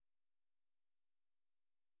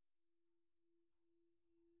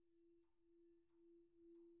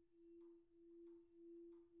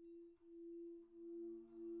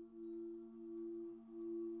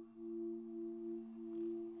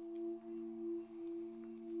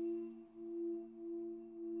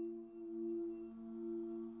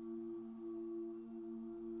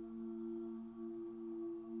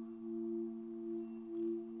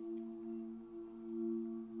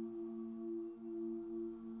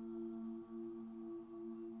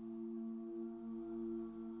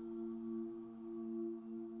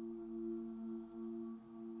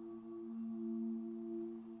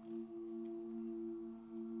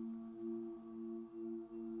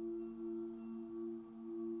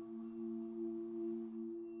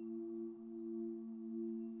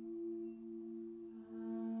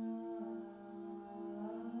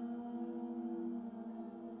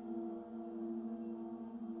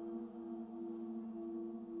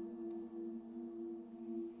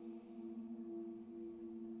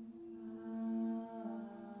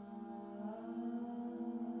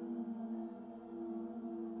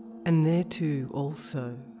And there too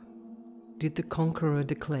also did the conqueror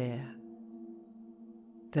declare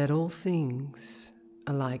that all things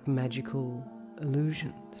are like magical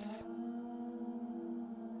illusions,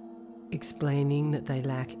 explaining that they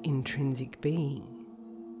lack intrinsic being.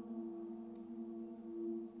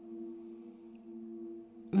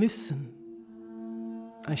 Listen,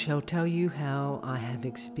 I shall tell you how I have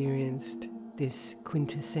experienced this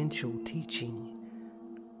quintessential teaching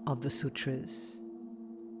of the sutras,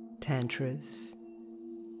 tantras,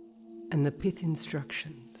 and the pith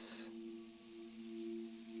instructions.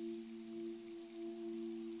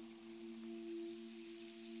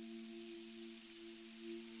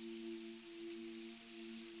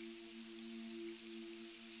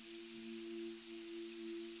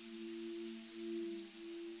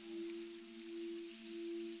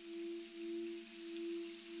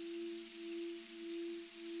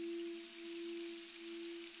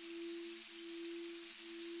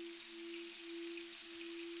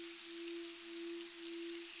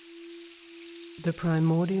 The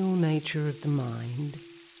primordial nature of the mind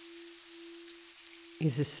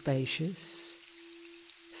is a spacious,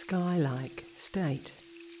 sky-like state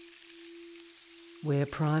where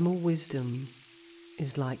primal wisdom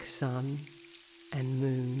is like sun and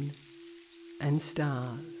moon and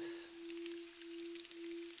stars.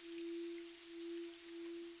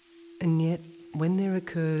 And yet, when there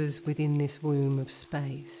occurs within this womb of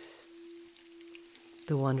space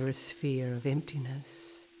the wondrous sphere of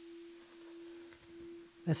emptiness,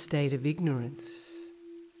 a state of ignorance,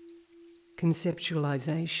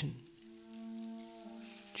 conceptualization,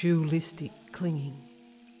 dualistic clinging,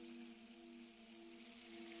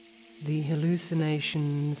 the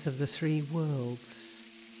hallucinations of the three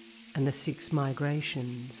worlds and the six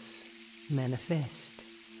migrations manifest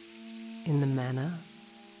in the manner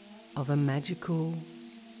of a magical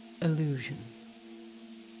illusion.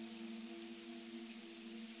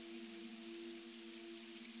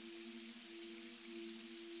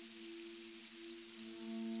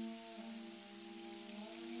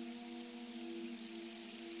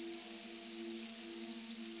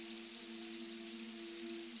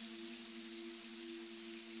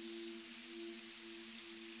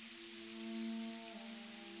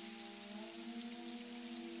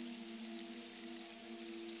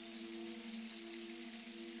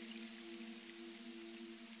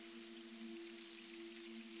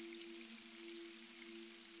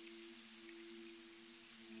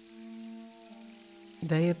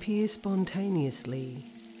 They appear spontaneously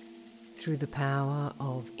through the power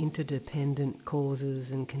of interdependent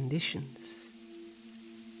causes and conditions,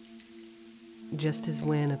 just as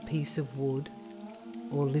when a piece of wood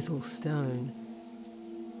or little stone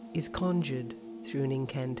is conjured through an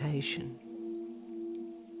incantation,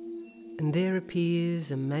 and there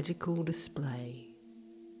appears a magical display,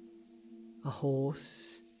 a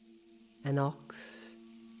horse, an ox,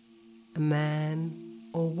 a man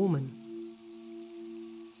or woman,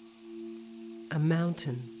 a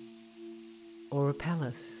mountain or a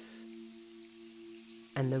palace,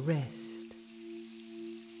 and the rest.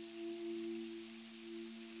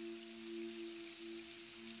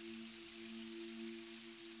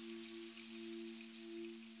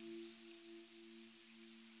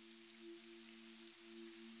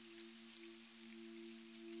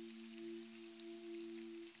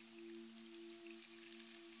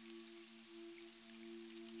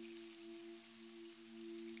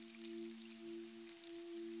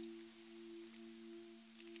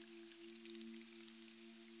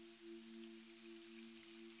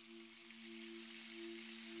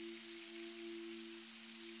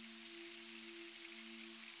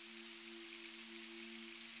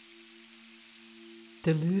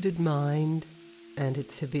 Deluded mind and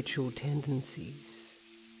its habitual tendencies,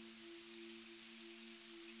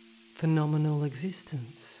 phenomenal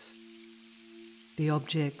existence, the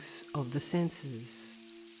objects of the senses,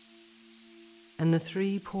 and the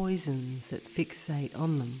three poisons that fixate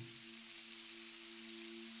on them.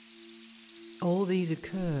 All these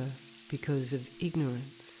occur because of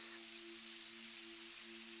ignorance.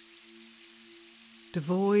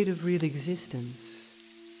 Devoid of real existence,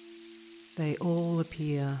 they all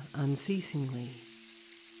appear unceasingly.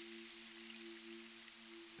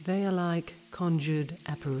 They are like conjured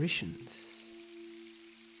apparitions.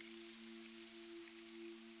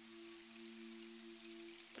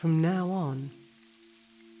 From now on,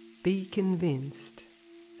 be convinced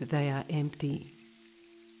that they are empty,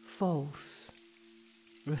 false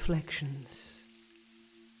reflections.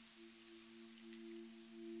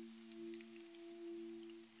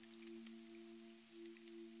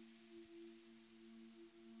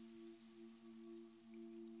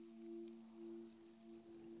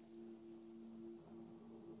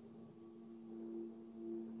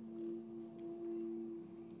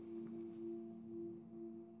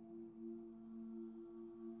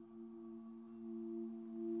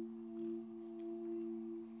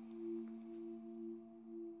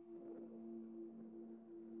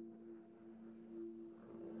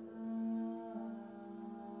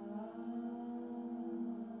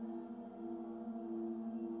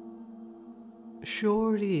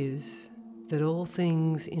 sure it is that all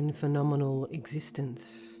things in phenomenal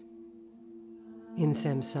existence, in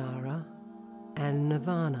samsara and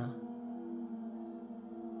nirvana,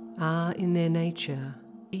 are in their nature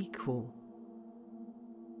equal,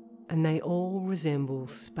 and they all resemble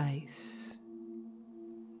space.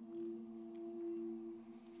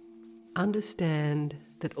 Understand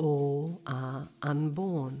that all are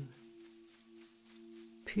unborn,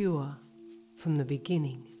 pure from the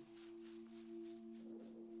beginning.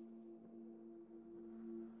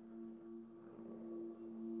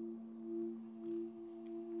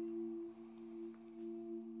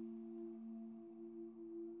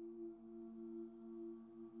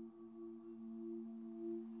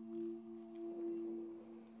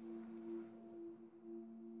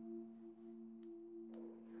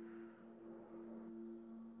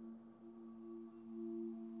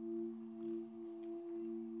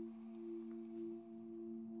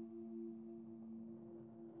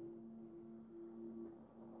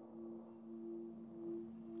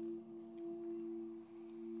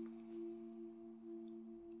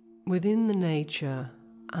 Within the nature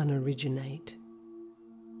unoriginate,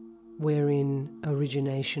 wherein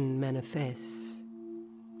origination manifests,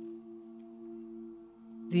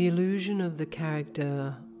 the illusion of the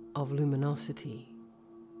character of luminosity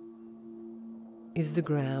is the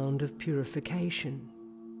ground of purification.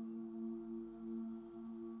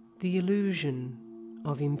 The illusion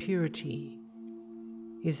of impurity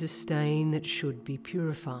is a stain that should be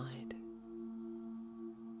purified.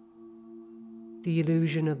 The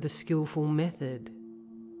illusion of the skillful method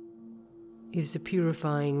is the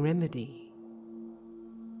purifying remedy.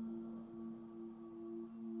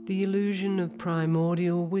 The illusion of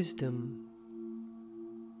primordial wisdom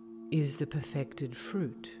is the perfected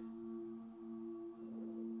fruit.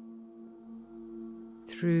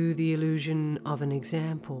 Through the illusion of an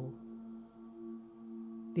example,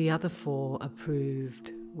 the other four are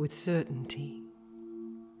proved with certainty.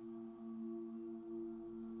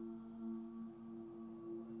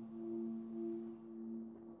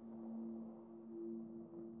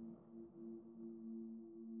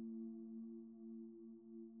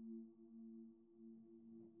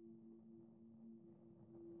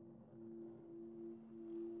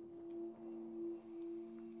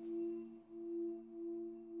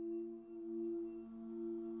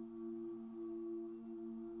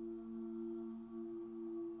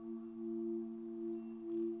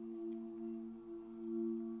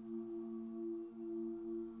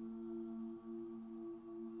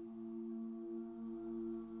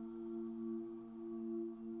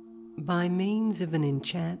 By means of an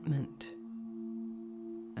enchantment,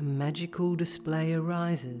 a magical display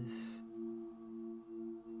arises.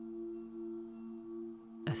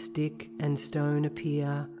 A stick and stone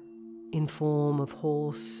appear in form of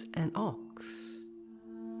horse and ox.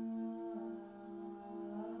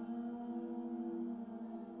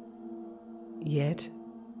 Yet,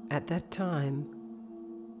 at that time,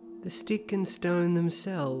 the stick and stone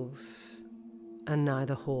themselves are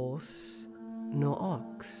neither horse nor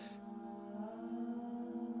ox.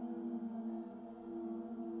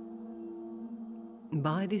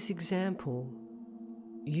 By this example,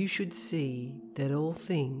 you should see that all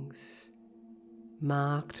things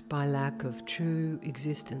marked by lack of true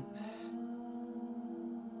existence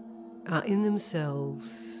are in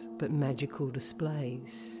themselves but magical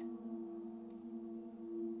displays.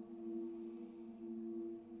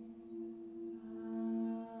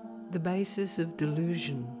 The basis of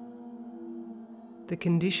delusion, the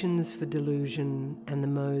conditions for delusion and the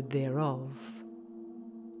mode thereof,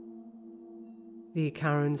 the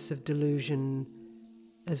occurrence of delusion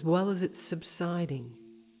as well as its subsiding,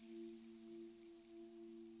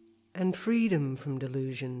 and freedom from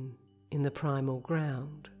delusion in the primal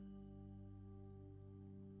ground.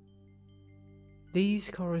 These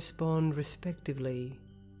correspond respectively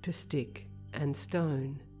to stick and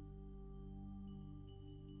stone,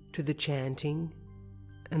 to the chanting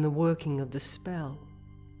and the working of the spell,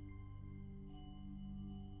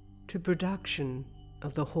 to production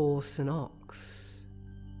of the horse and ox,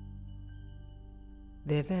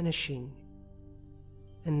 their vanishing,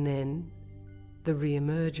 and then the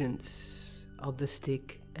re-emergence of the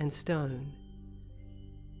stick and stone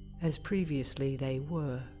as previously they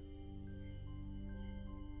were.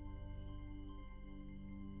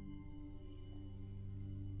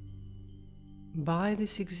 By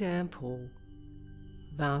this example,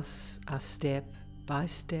 thus are step by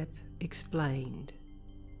step explained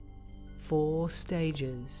 4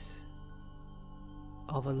 stages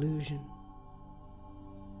of illusion.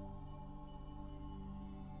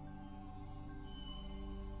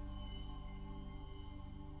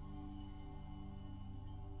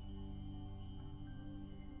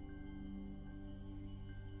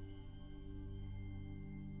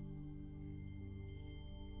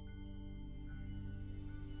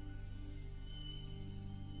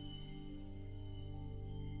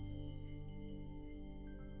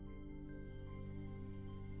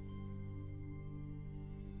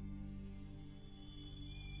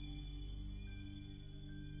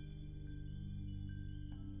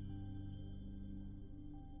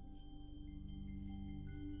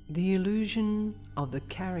 The illusion of the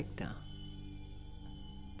character,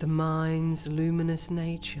 the mind's luminous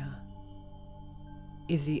nature,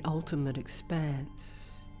 is the ultimate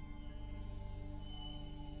expanse.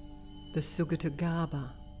 The Sugatagarbha,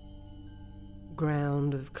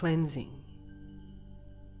 ground of cleansing.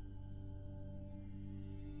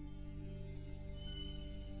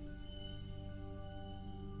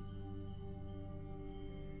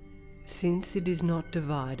 Since it is not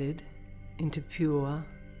divided into pure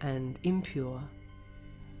and impure,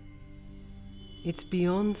 it's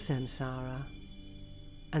beyond samsara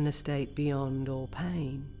and the state beyond all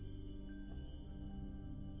pain.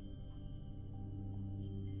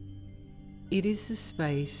 It is the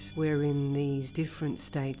space wherein these different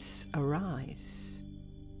states arise,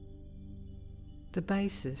 the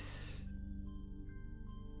basis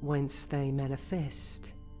whence they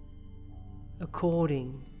manifest,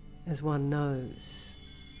 according as one knows,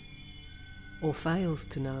 or fails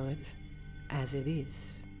to know it as it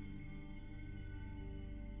is.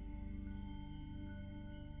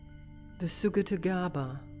 The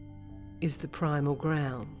Sugatagarbha is the primal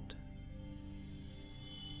ground,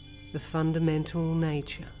 the fundamental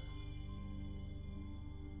nature.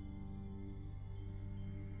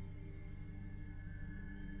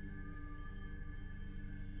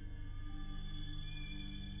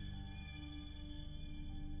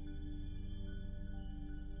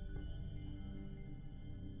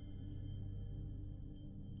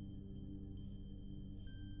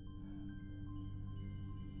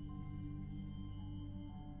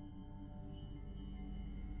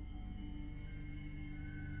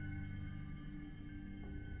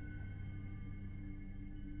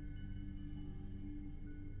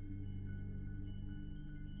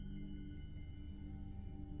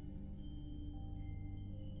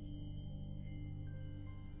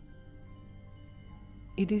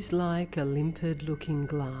 It is like a limpid-looking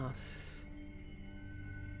glass,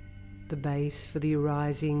 the base for the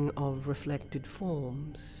arising of reflected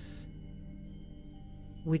forms,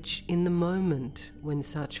 which in the moment when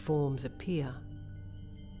such forms appear,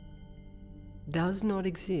 does not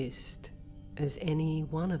exist as any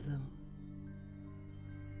one of them.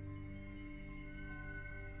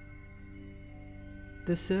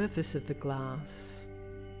 The surface of the glass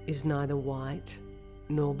is neither white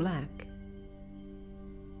nor black,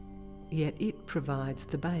 yet it provides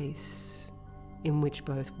the base in which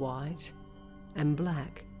both white and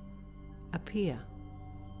black appear.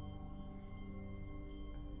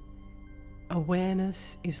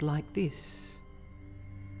 Awareness is like this,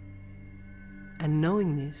 and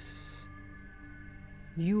knowing this,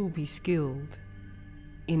 you will be skilled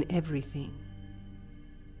in everything.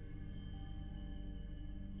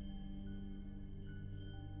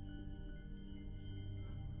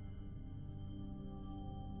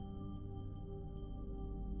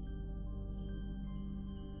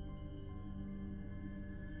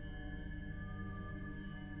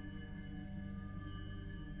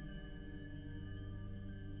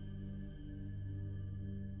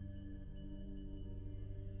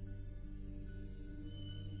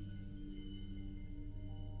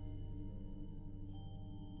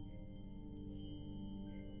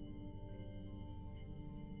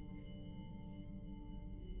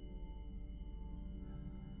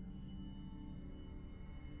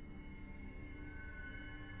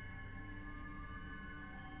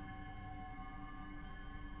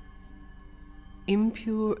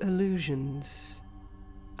 Impure illusions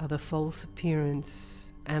are the false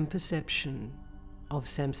appearance and perception of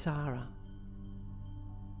samsara,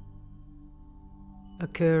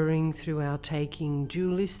 occurring through our taking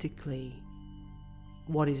dualistically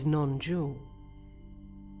what is non-dual.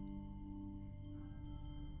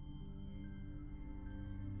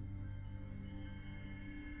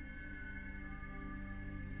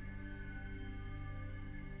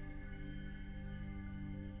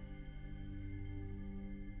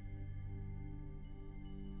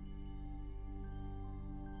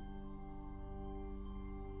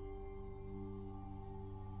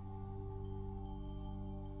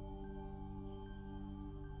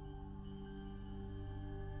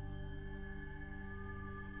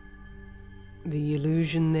 The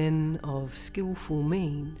illusion then of skillful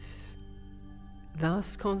means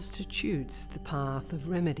thus constitutes the path of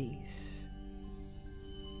remedies.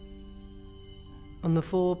 On the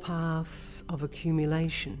four paths of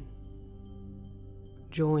accumulation,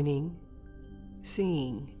 joining,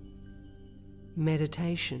 seeing,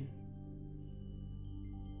 meditation,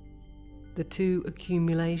 the two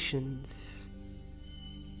accumulations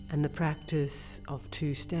and the practice of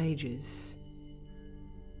two stages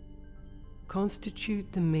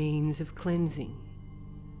constitute the means of cleansing.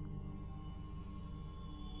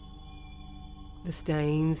 The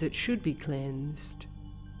stains that should be cleansed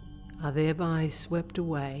are thereby swept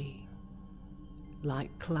away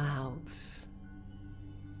like clouds.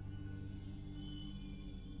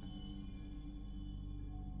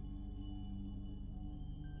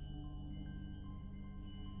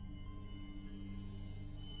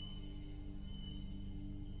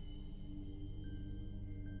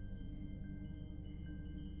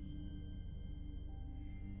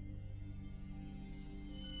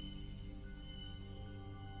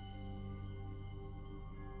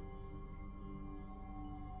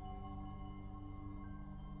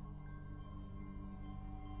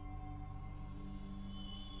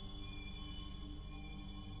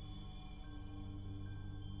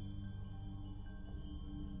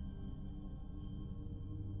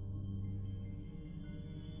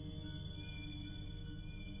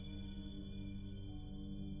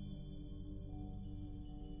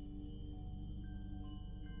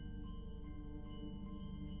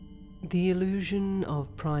 The illusion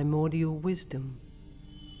of primordial wisdom,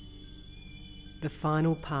 the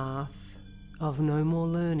final path of no more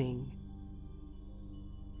learning,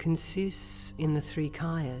 consists in the three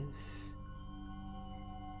kayas,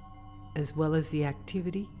 as well as the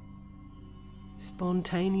activity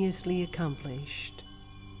spontaneously accomplished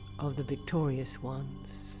of the victorious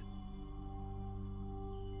ones.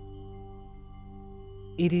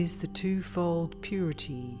 It is the twofold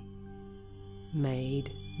purity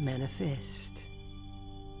made manifest.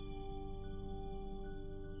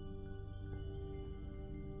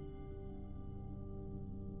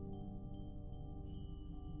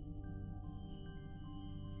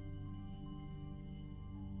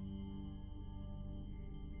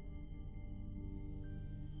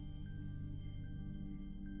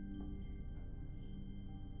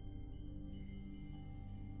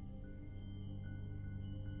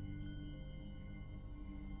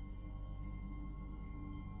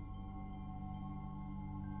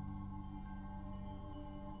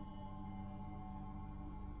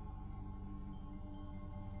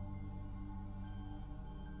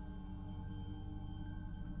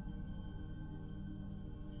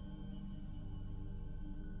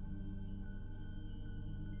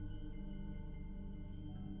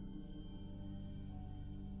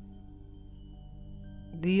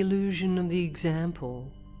 The illusion of the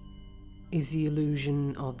example is the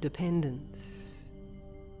illusion of dependence.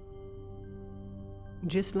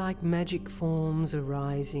 Just like magic forms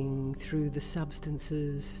arising through the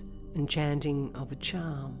substances and chanting of a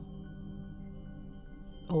charm,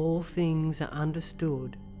 all things are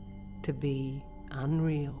understood to be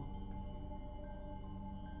unreal.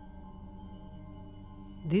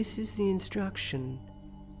 This is the instruction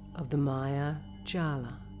of the Maya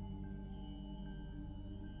Jala.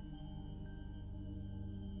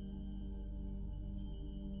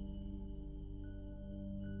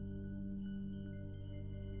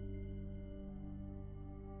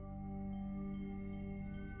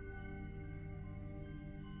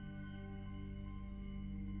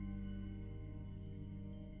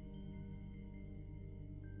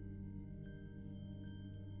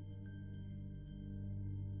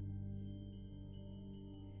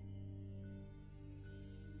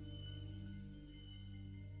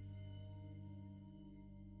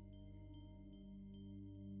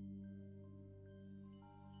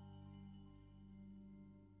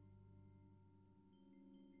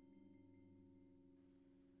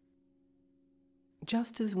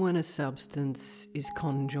 Just as when a substance is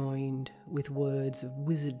conjoined with words of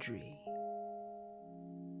wizardry,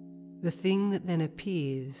 the thing that then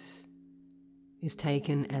appears is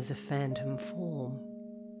taken as a phantom form.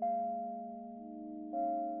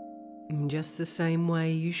 In just the same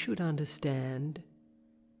way, you should understand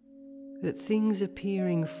that things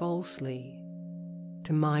appearing falsely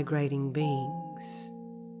to migrating beings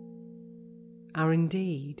are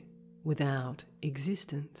indeed without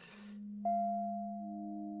existence.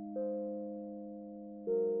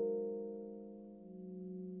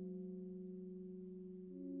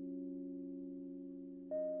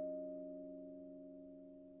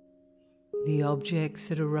 The objects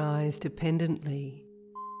that arise dependently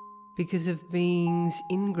because of beings'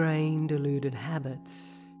 ingrained deluded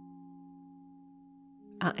habits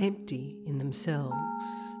are empty in themselves,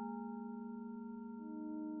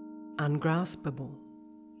 ungraspable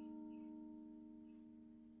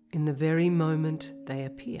in the very moment they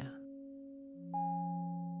appear.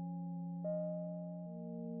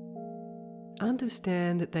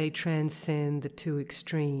 Understand that they transcend the two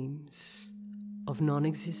extremes of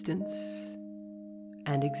non-existence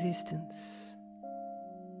and existence.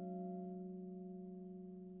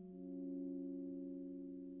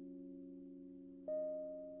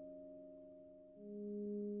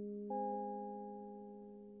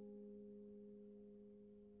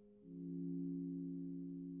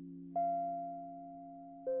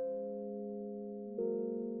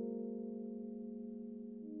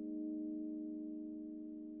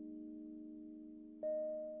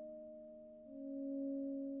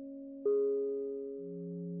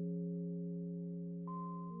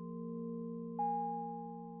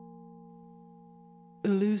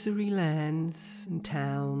 illusory lands and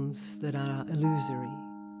towns that are illusory.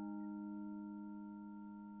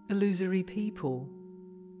 Illusory people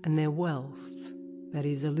and their wealth that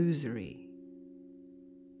is illusory.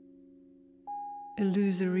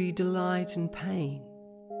 Illusory delight and pain.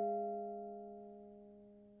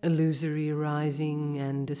 Illusory arising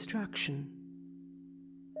and destruction.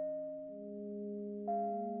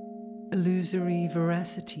 Illusory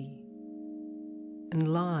veracity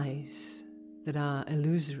and lies that are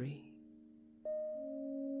illusory.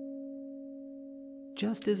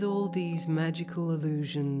 Just as all these magical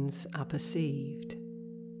illusions are perceived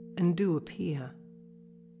and do appear,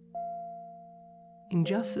 in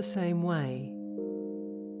just the same way,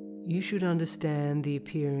 you should understand the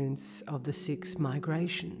appearance of the 6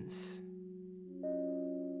 migrations.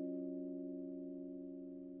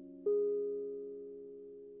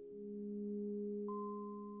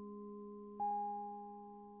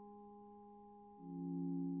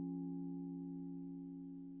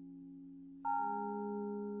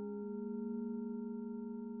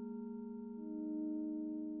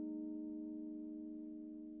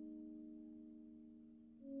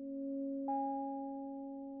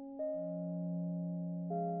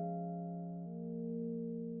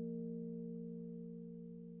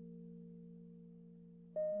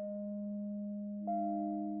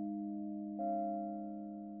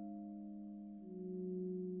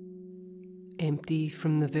 Empty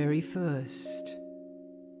from the very first,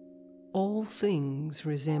 all things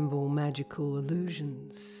resemble magical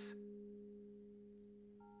illusions,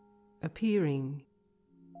 appearing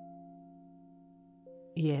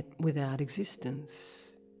yet without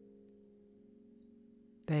existence.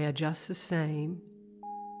 They are just the same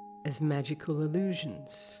as magical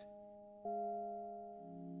illusions.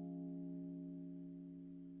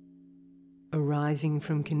 Arising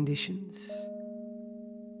from conditions,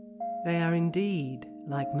 they are indeed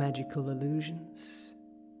like magical illusions.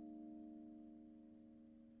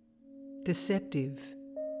 Deceptive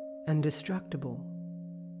and destructible,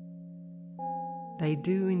 they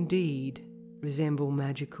do indeed resemble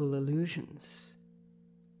magical illusions.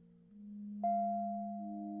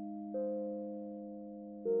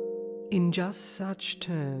 In just such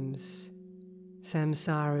terms,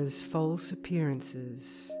 samsara's false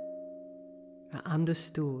appearances are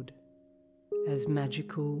understood as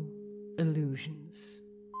magical illusions.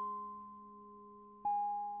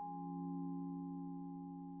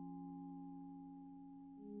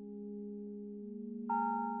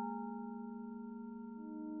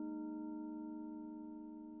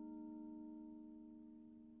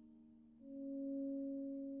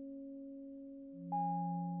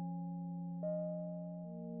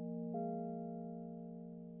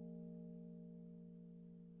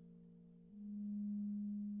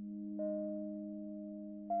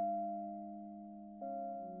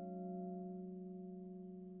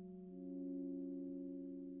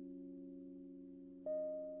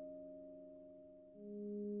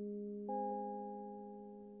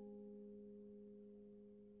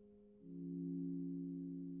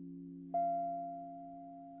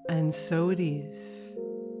 And so it is.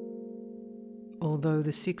 Although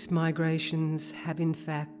the 6 migrations have in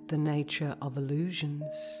fact the nature of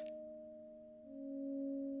illusions,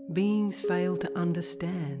 beings fail to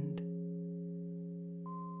understand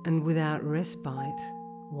and without respite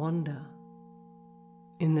wander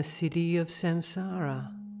in the city of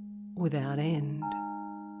samsara without end.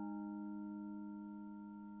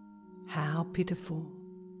 How pitiful!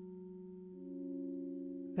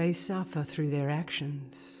 They suffer through their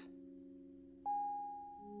actions,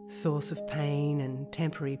 source of pain and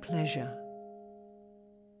temporary pleasure.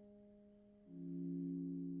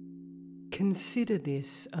 Consider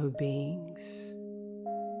this, O beings.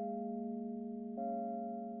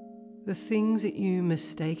 The things that you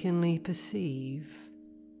mistakenly perceive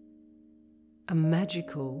are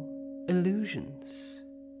magical illusions.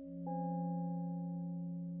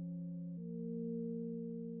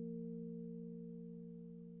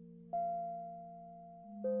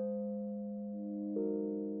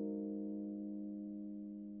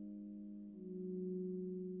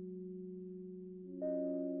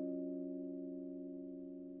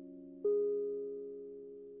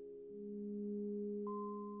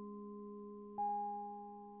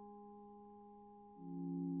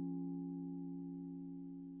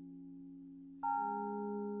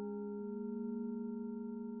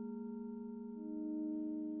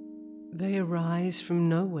 They arise from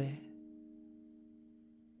nowhere.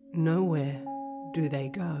 Nowhere do they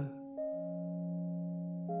go.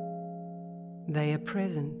 They are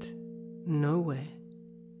present nowhere.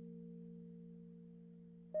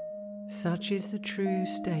 Such is the true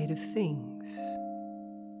state of things.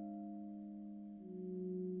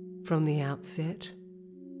 From the outset,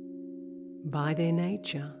 by their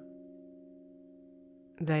nature,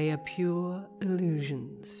 they are pure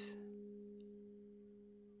illusions.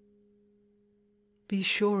 Be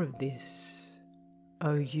sure of this,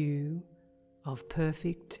 O you of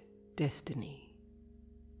perfect destiny.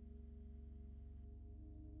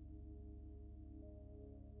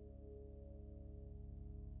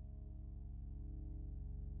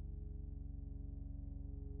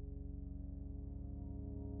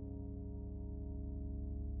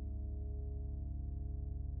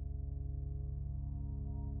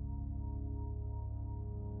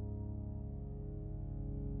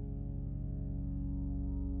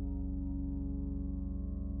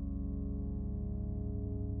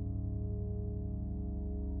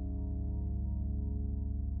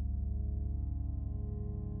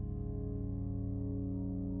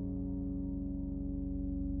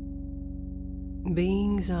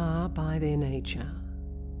 Beings are, by their nature,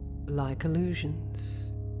 like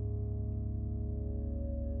illusions.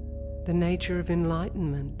 The nature of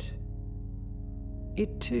enlightenment,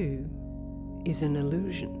 it too is an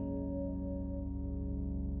illusion.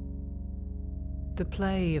 The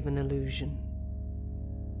play of an illusion.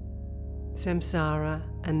 Samsara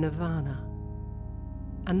and nirvana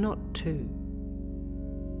are not two.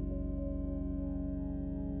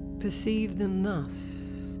 Perceive them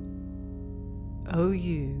thus, O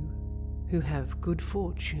you who have good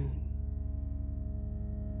fortune.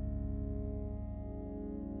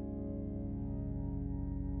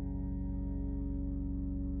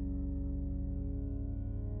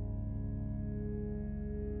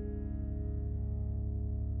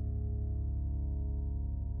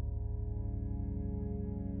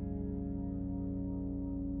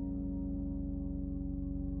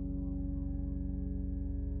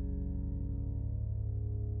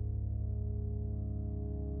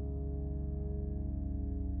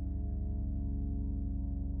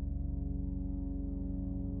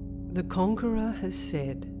 The conqueror has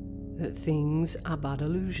said that things are but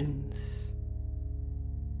illusions.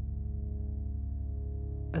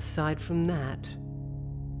 Aside from that,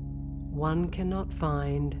 one cannot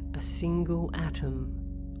find a single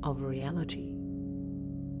atom of reality.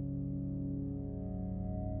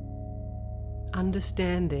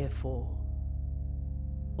 Understand, therefore,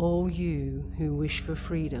 all you who wish for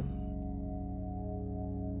freedom,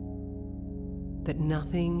 that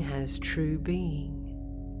nothing has true being.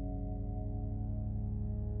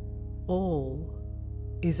 All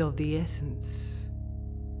is of the essence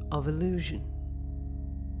of illusion.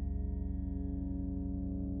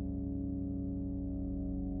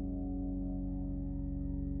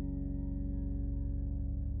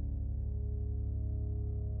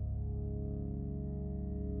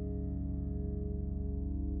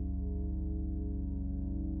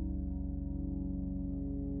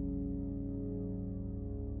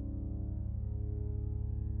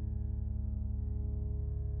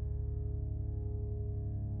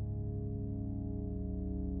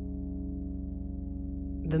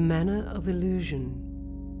 The manner of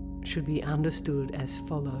illusion should be understood as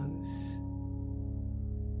follows.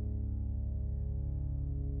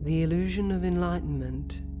 The illusion of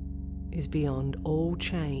enlightenment is beyond all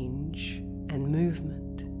change and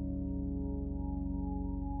movement.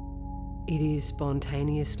 It is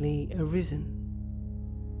spontaneously arisen.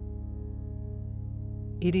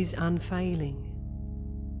 It is unfailing,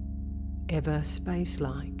 ever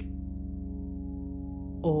space-like,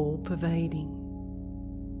 all-pervading.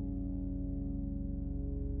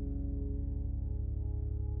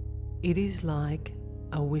 It is like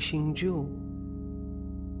a wishing jewel,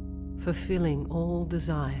 fulfilling all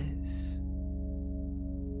desires.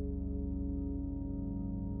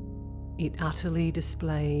 It utterly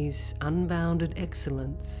displays unbounded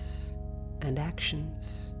excellence and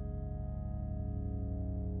actions.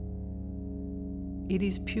 It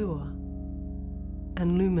is pure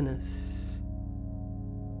and luminous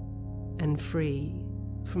and free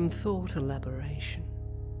from thought elaboration.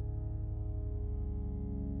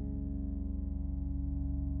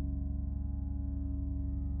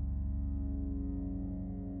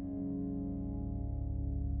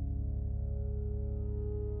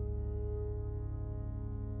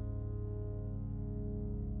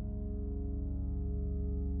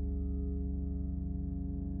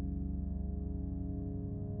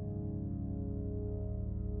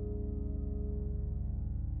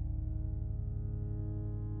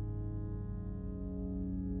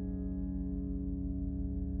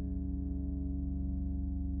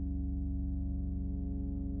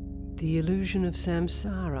 The illusion of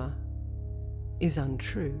samsara is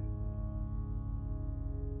untrue,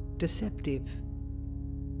 deceptive.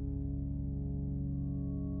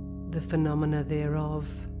 the phenomena thereof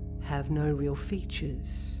have no real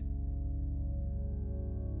features,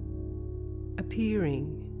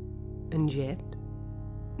 appearing and yet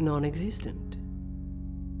non-existent.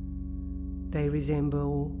 They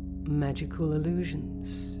resemble magical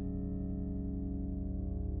illusions.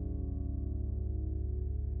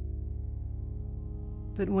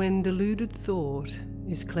 But when deluded thought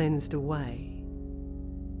is cleansed away,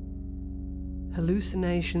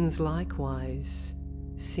 hallucinations likewise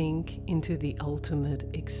sink into the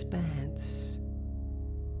ultimate expanse.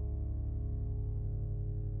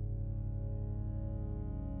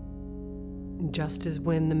 Just as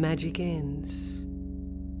when the magic ends,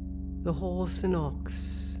 the horse and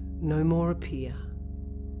ox no more appear.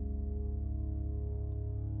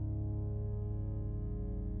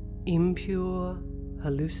 Impure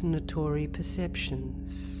hallucinatory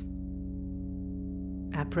perceptions,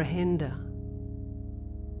 apprehender,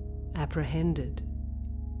 apprehended,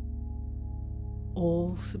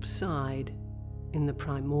 all subside in the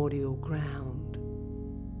primordial ground,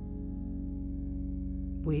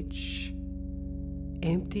 which,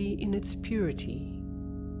 empty in its purity,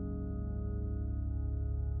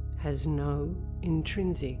 has no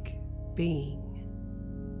intrinsic being.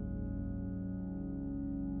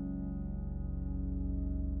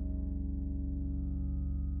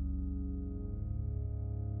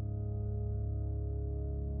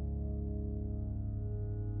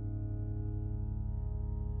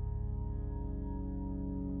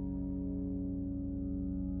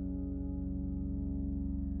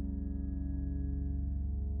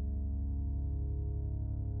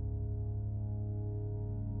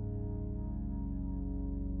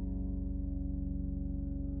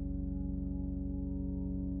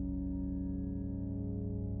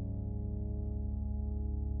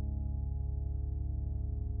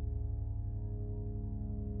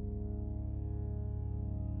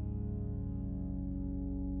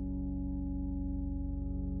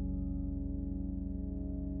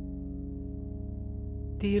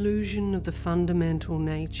 The illusion of the fundamental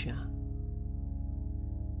nature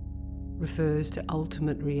refers to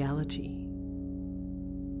ultimate reality,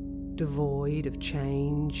 devoid of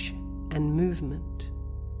change and movement.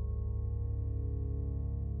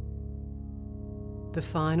 The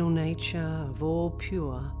final nature of all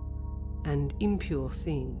pure and impure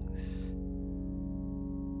things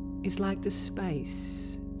is like the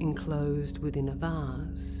space enclosed within a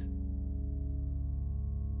vase.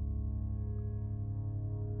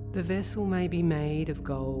 The vessel may be made of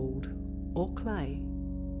gold or clay.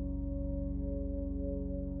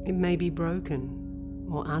 It may be broken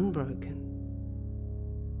or unbroken,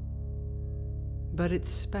 but its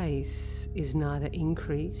space is neither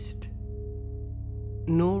increased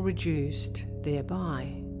nor reduced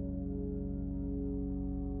thereby.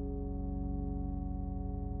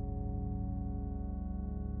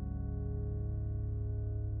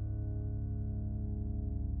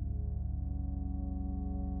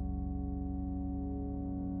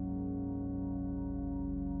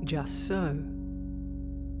 Just so,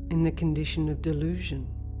 in the condition of delusion,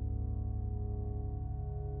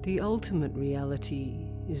 the ultimate reality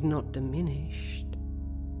is not diminished,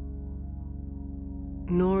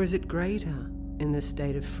 nor is it greater in the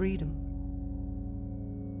state of freedom.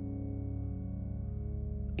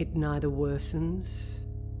 It neither worsens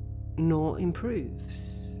nor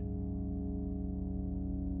improves.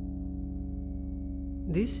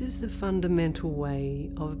 This is the fundamental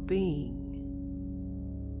way of being,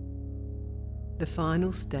 the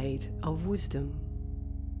final state of wisdom.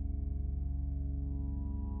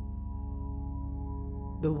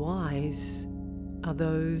 The wise are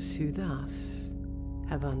those who thus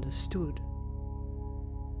have understood.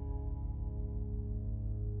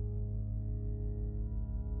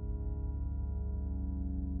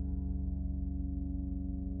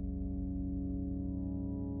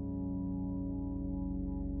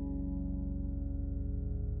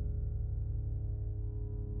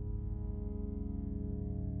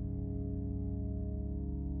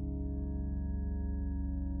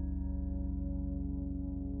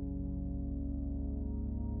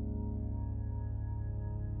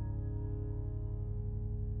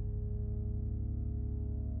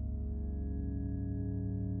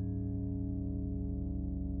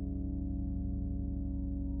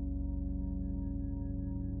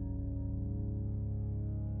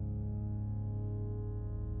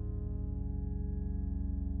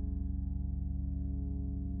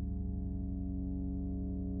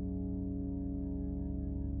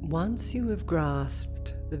 Once you have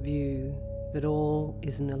grasped the view that all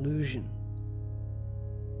is an illusion,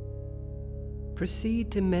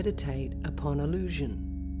 proceed to meditate upon illusion.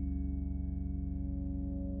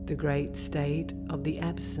 the great state of the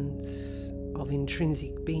absence of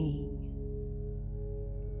intrinsic being.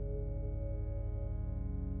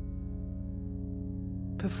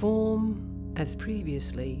 Perform, as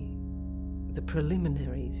previously, the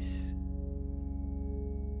preliminaries,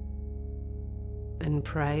 and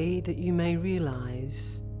pray that you may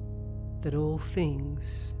realize that all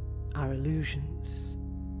things are illusions.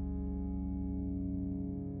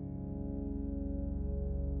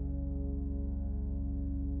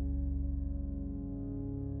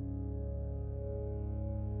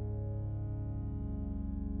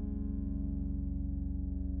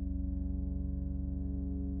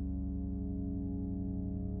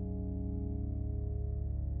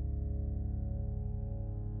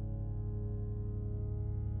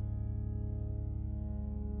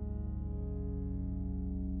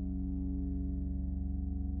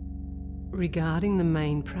 Regarding the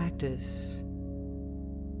main practice,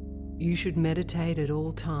 you should meditate at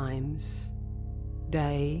all times,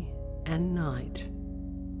 day and night,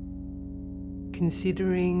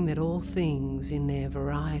 considering that all things in their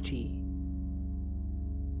variety,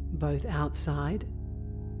 both outside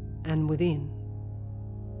and within,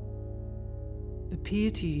 appear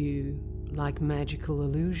to you like magical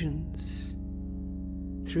illusions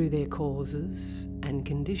through their causes and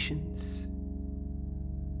conditions.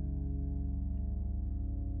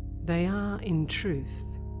 They are, in truth,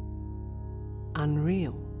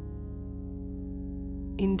 unreal,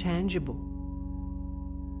 intangible,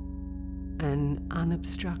 and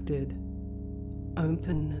unobstructed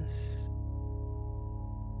openness.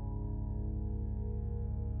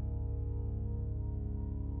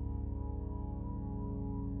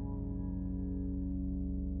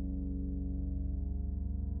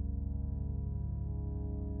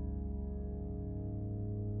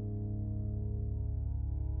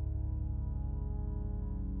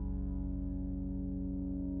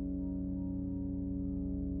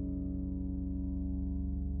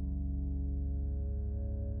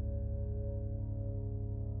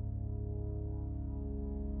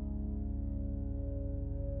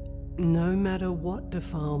 No matter what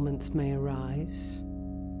defilements may arise,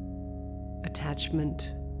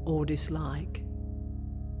 attachment or dislike,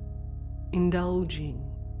 indulging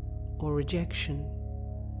or rejection,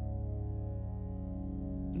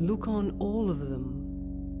 look on all of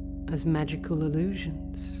them as magical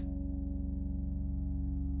illusions.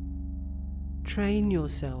 Train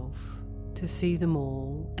yourself to see them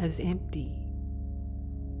all as empty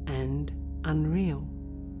and unreal.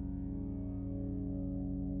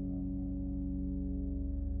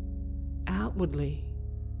 Outwardly,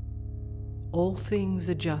 all things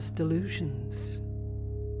are just illusions.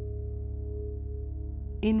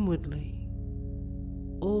 Inwardly,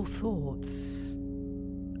 all thoughts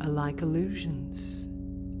are like illusions.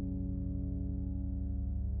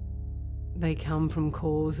 They come from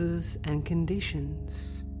causes and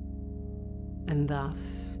conditions, and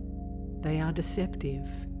thus they are deceptive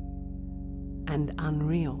and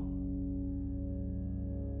unreal.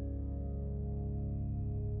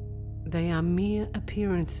 They are mere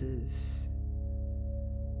appearances,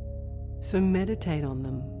 so meditate on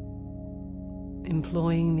them,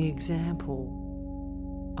 employing the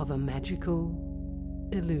example of a magical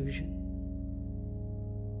illusion.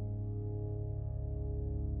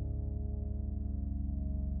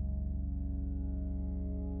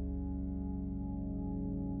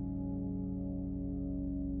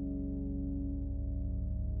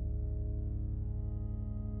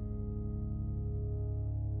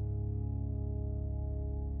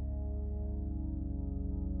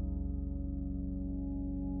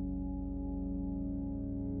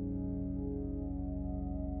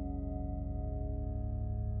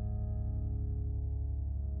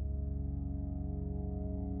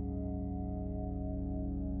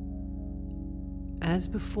 As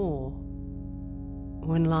before,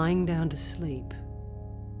 when lying down to sleep,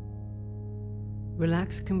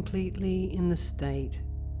 relax completely in the state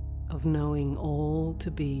of knowing all to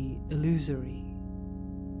be illusory,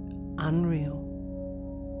 unreal,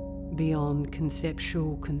 beyond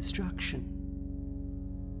conceptual construction.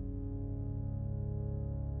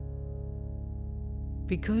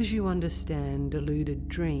 Because you understand deluded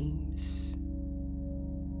dreams,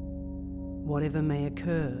 whatever may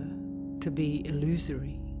occur to be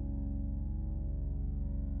illusory,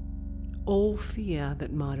 all fear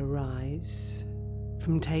that might arise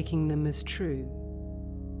from taking them as true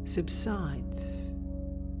subsides.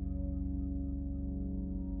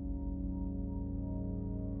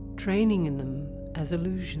 Training in them as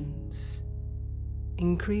illusions,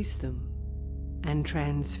 increase them and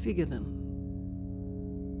transfigure them.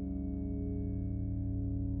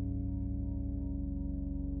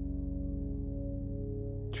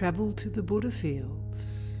 travel to the Buddha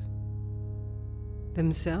fields,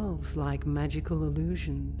 themselves like magical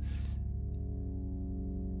illusions.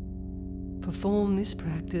 Perform this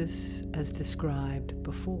practice as described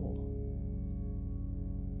before.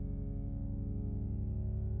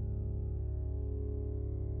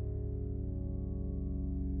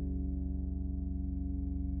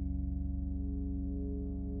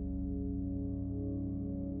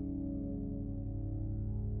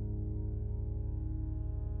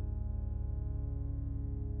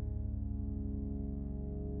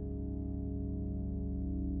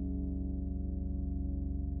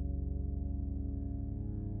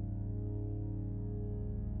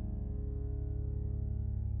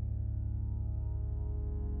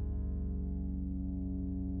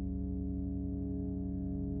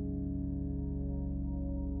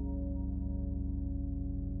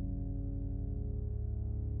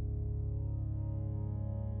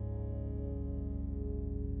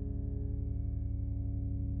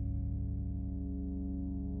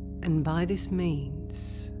 And by this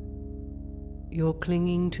means, your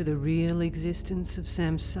clinging to the real existence of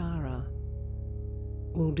samsara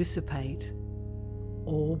will dissipate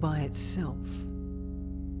all by itself.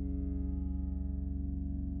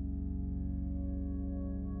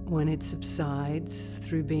 When it subsides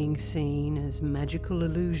through being seen as magical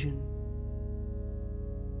illusion,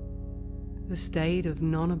 the state of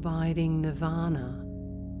non-abiding nirvana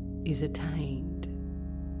is attained.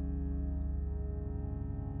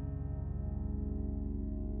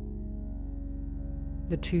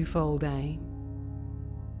 The twofold aim,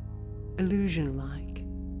 illusion-like,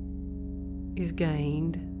 is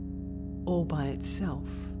gained all by itself.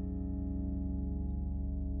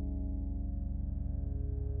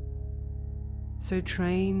 So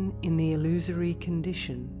train in the illusory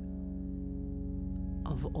condition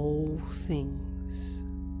of all things.